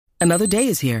Another day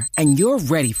is here, and you're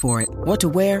ready for it. What to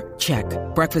wear? Check.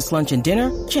 Breakfast, lunch, and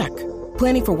dinner? Check.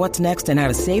 Planning for what's next and how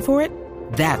to save for it?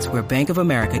 That's where Bank of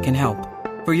America can help.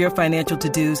 For your financial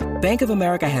to-dos, Bank of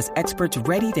America has experts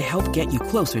ready to help get you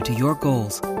closer to your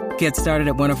goals. Get started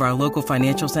at one of our local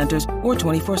financial centers or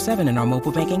 24/7 in our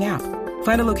mobile banking app.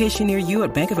 Find a location near you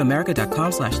at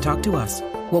bankofamerica.com/talktous.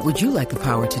 What would you like the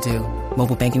power to do?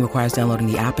 Mobile banking requires downloading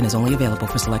the app and is only available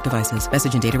for select devices.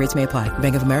 Message and data rates may apply.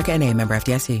 Bank of America N.A., member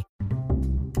FDIC.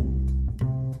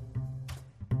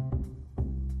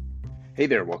 Hey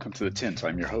there, welcome to The Tint.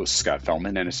 I'm your host, Scott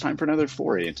Fellman, and it's time for another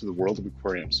foray into the world of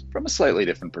aquariums from a slightly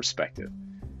different perspective.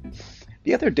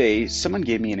 The other day, someone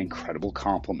gave me an incredible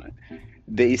compliment.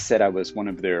 They said I was one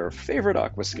of their favorite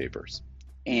aquascapers,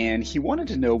 and he wanted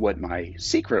to know what my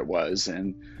secret was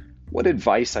and what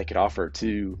advice I could offer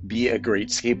to be a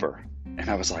great scaper. And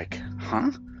I was like,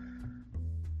 huh?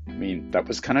 I mean, that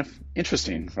was kind of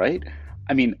interesting, right?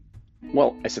 I mean,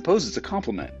 well, I suppose it's a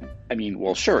compliment. I mean,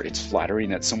 well, sure, it's flattering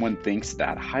that someone thinks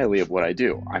that highly of what I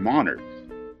do. I'm honored.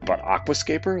 But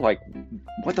aquascaper? Like,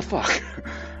 what the fuck?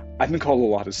 I've been called a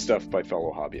lot of stuff by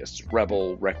fellow hobbyists.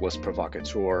 Rebel, reckless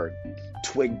provocateur,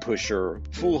 twig pusher,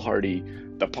 foolhardy,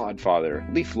 the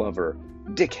podfather, leaf lover,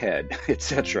 dickhead,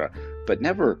 etc. But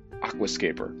never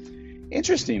aquascaper.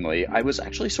 Interestingly, I was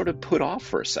actually sort of put off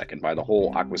for a second by the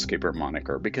whole aquascaper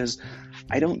moniker because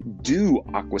I don't do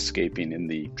aquascaping in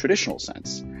the traditional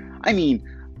sense. I mean,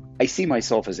 I see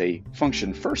myself as a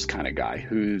function-first kind of guy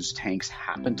whose tanks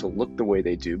happen to look the way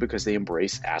they do because they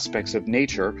embrace aspects of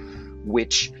nature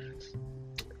which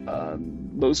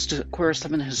most aquarists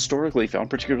haven't historically found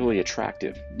particularly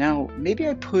attractive. Now, maybe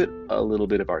I put a little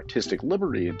bit of artistic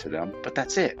liberty into them, but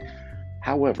that's it.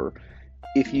 However,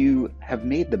 if you have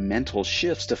made the mental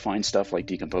shifts to find stuff like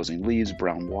decomposing leaves,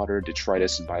 brown water,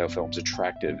 detritus, and biofilms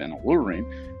attractive and alluring,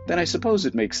 then I suppose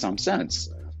it makes some sense.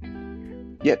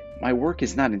 Yet, my work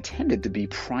is not intended to be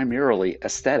primarily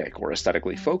aesthetic or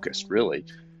aesthetically focused, really.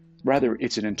 Rather,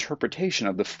 it's an interpretation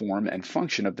of the form and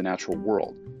function of the natural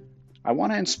world. I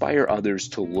want to inspire others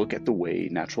to look at the way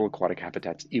natural aquatic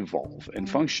habitats evolve and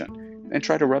function, and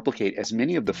try to replicate as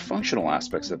many of the functional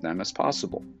aspects of them as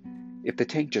possible. If the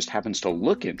tank just happens to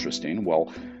look interesting,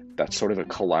 well, that's sort of a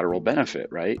collateral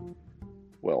benefit, right?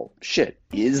 Well, shit,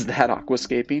 is that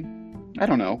aquascaping? I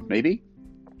don't know, maybe?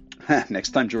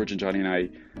 Next time George and Johnny and I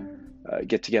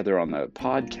get together on the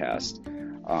podcast,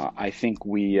 I think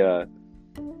we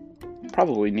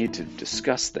probably need to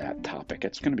discuss that topic.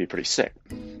 It's going to be pretty sick.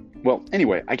 Well,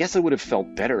 anyway, I guess I would have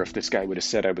felt better if this guy would have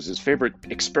said I was his favorite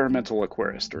experimental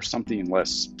aquarist or something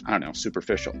less, I don't know,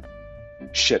 superficial.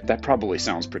 Shit, that probably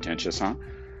sounds pretentious, huh?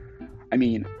 I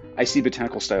mean, I see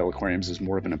botanical style aquariums as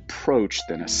more of an approach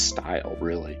than a style,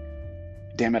 really.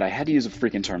 Damn it, I had to use a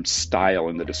freaking term style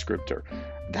in the descriptor.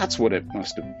 That's what it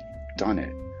must have done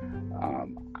it.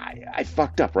 I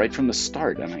fucked up right from the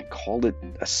start and I called it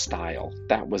a style.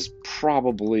 That was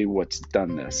probably what's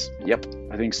done this. Yep,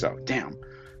 I think so. Damn.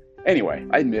 Anyway,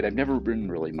 I admit I've never been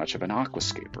really much of an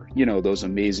aquascaper. You know, those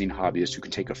amazing hobbyists who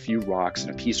can take a few rocks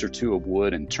and a piece or two of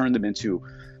wood and turn them into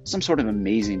some sort of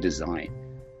amazing design.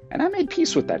 And I made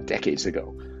peace with that decades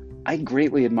ago. I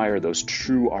greatly admire those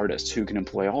true artists who can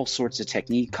employ all sorts of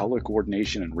technique, color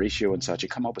coordination, and ratio and such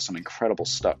and come up with some incredible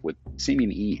stuff with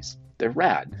seeming ease. They're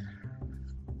rad.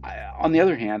 On the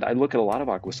other hand, I look at a lot of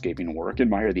aquascaping work,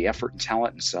 admire the effort and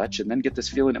talent and such, and then get this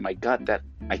feeling in my gut that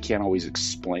I can't always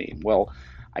explain. Well,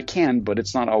 I can, but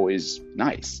it's not always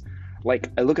nice.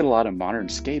 Like, I look at a lot of modern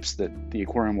scapes that the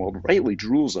aquarium world rightly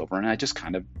drools over, and I just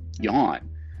kind of yawn.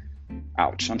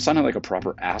 Ouch, I'm sounding like a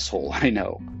proper asshole, I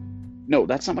know. No,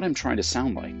 that's not what I'm trying to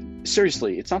sound like.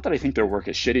 Seriously, it's not that I think their work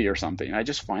is shitty or something. I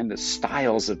just find the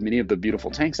styles of many of the beautiful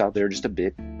tanks out there just a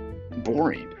bit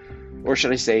boring. Or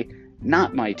should I say,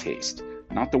 not my taste.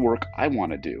 Not the work I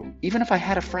want to do. Even if I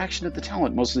had a fraction of the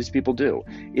talent most of these people do.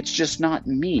 It's just not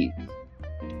me.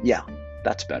 Yeah,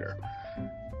 that's better.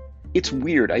 It's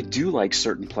weird. I do like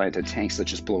certain planted tanks that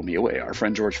just blow me away. Our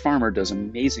friend George Farmer does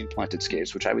amazing planted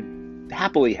scapes, which I would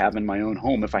happily have in my own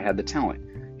home if I had the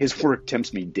talent. His work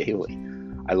tempts me daily.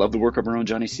 I love the work of our own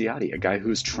Johnny Ciotti, a guy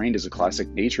who's trained as a classic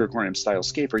nature aquarium style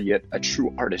scaper, yet a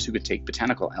true artist who could take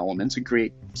botanical elements and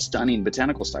create stunning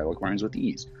botanical style aquariums with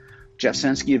ease. Jeff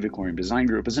Sensky of Aquarium Design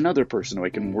Group is another person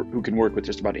who can work with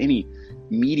just about any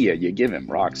media you give him,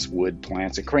 rocks, wood,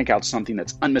 plants, and crank out something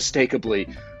that's unmistakably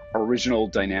original,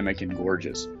 dynamic, and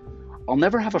gorgeous. I'll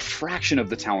never have a fraction of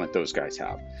the talent those guys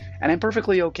have, and I'm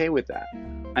perfectly okay with that.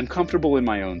 I'm comfortable in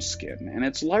my own skin, and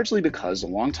it's largely because a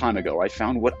long time ago I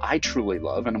found what I truly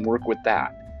love and work with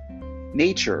that.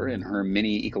 Nature, in her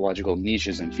many ecological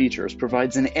niches and features,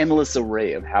 provides an endless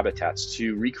array of habitats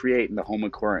to recreate in the home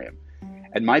aquarium.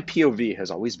 And my POV has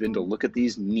always been to look at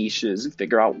these niches and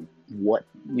figure out what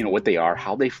they are,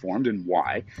 how they formed and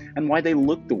why they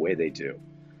look the way they do.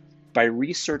 By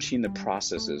researching the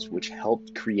processes which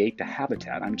helped create the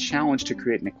habitat, I'm challenged to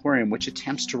create an aquarium which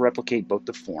attempts to replicate both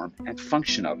the form and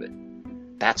function of it.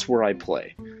 That's where I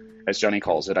play. As Johnny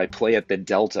calls it, I play at the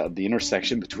delta of the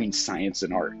intersection between science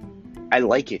and art. I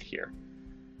like it here.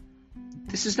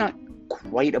 This is not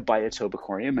quite a biotope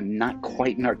aquarium and not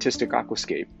quite an artistic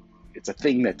aquascape. It's a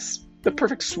thing that's the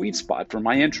perfect sweet spot for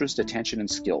my interest, attention, and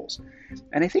skills.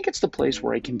 And I think it's the place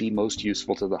where I can be most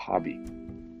useful to the hobby.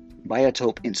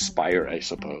 Biotope inspired, I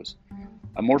suppose.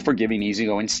 A more forgiving,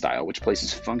 easygoing style which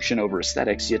places function over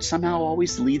aesthetics, yet somehow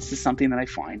always leads to something that I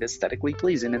find aesthetically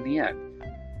pleasing in the end.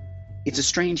 It's a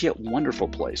strange yet wonderful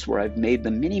place where I've made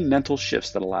the many mental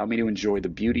shifts that allow me to enjoy the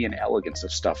beauty and elegance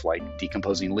of stuff like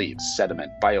decomposing leaves,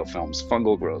 sediment, biofilms,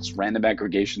 fungal growths, random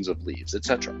aggregations of leaves,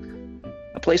 etc.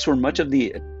 A place where much of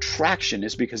the attraction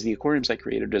is because the aquariums I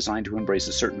create are designed to embrace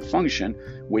a certain function,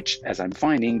 which, as I'm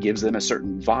finding, gives them a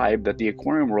certain vibe that the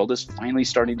aquarium world is finally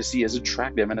starting to see as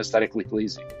attractive and aesthetically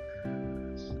pleasing.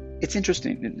 It's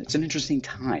interesting. It's an interesting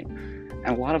time.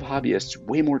 And a lot of hobbyists,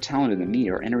 way more talented than me,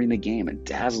 are entering the game and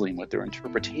dazzling with their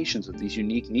interpretations of these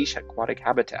unique niche aquatic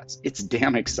habitats. It's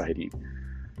damn exciting.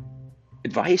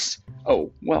 Advice?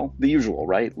 Oh, well, the usual,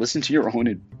 right? Listen to your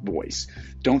own voice.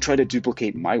 Don't try to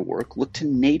duplicate my work. Look to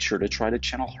nature to try to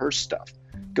channel her stuff.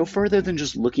 Go further than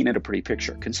just looking at a pretty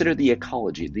picture. Consider the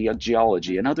ecology, the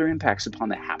geology, and other impacts upon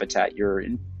the habitat you're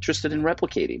interested in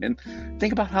replicating, and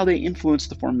think about how they influence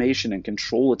the formation and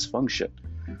control its function.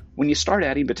 When you start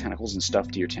adding botanicals and stuff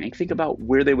to your tank, think about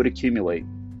where they would accumulate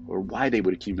or why they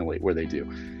would accumulate where they do.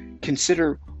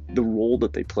 Consider the role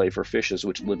that they play for fishes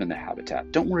which live in the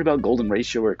habitat. Don't worry about golden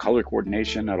ratio or color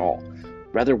coordination at all.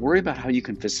 Rather, worry about how you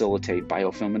can facilitate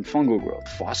biofilm and fungal growth,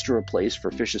 foster a place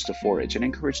for fishes to forage, and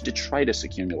encourage detritus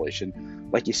accumulation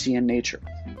like you see in nature.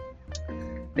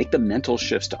 Make the mental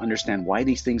shifts to understand why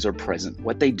these things are present,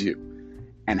 what they do,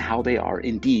 and how they are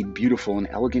indeed beautiful and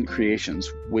elegant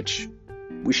creations which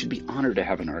we should be honored to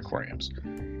have in our aquariums.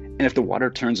 And if the water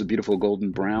turns a beautiful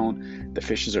golden brown, the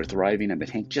fishes are thriving, and the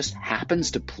tank just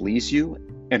happens to please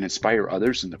you and inspire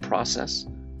others in the process,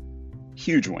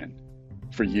 huge win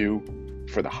for you,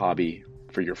 for the hobby,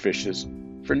 for your fishes,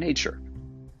 for nature.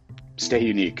 Stay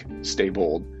unique, stay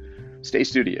bold, stay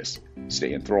studious,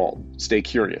 stay enthralled, stay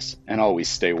curious, and always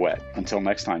stay wet. Until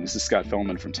next time, this is Scott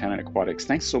Fellman from Tannin Aquatics.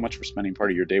 Thanks so much for spending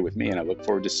part of your day with me, and I look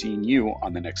forward to seeing you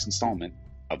on the next installment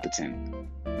of The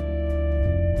Tin.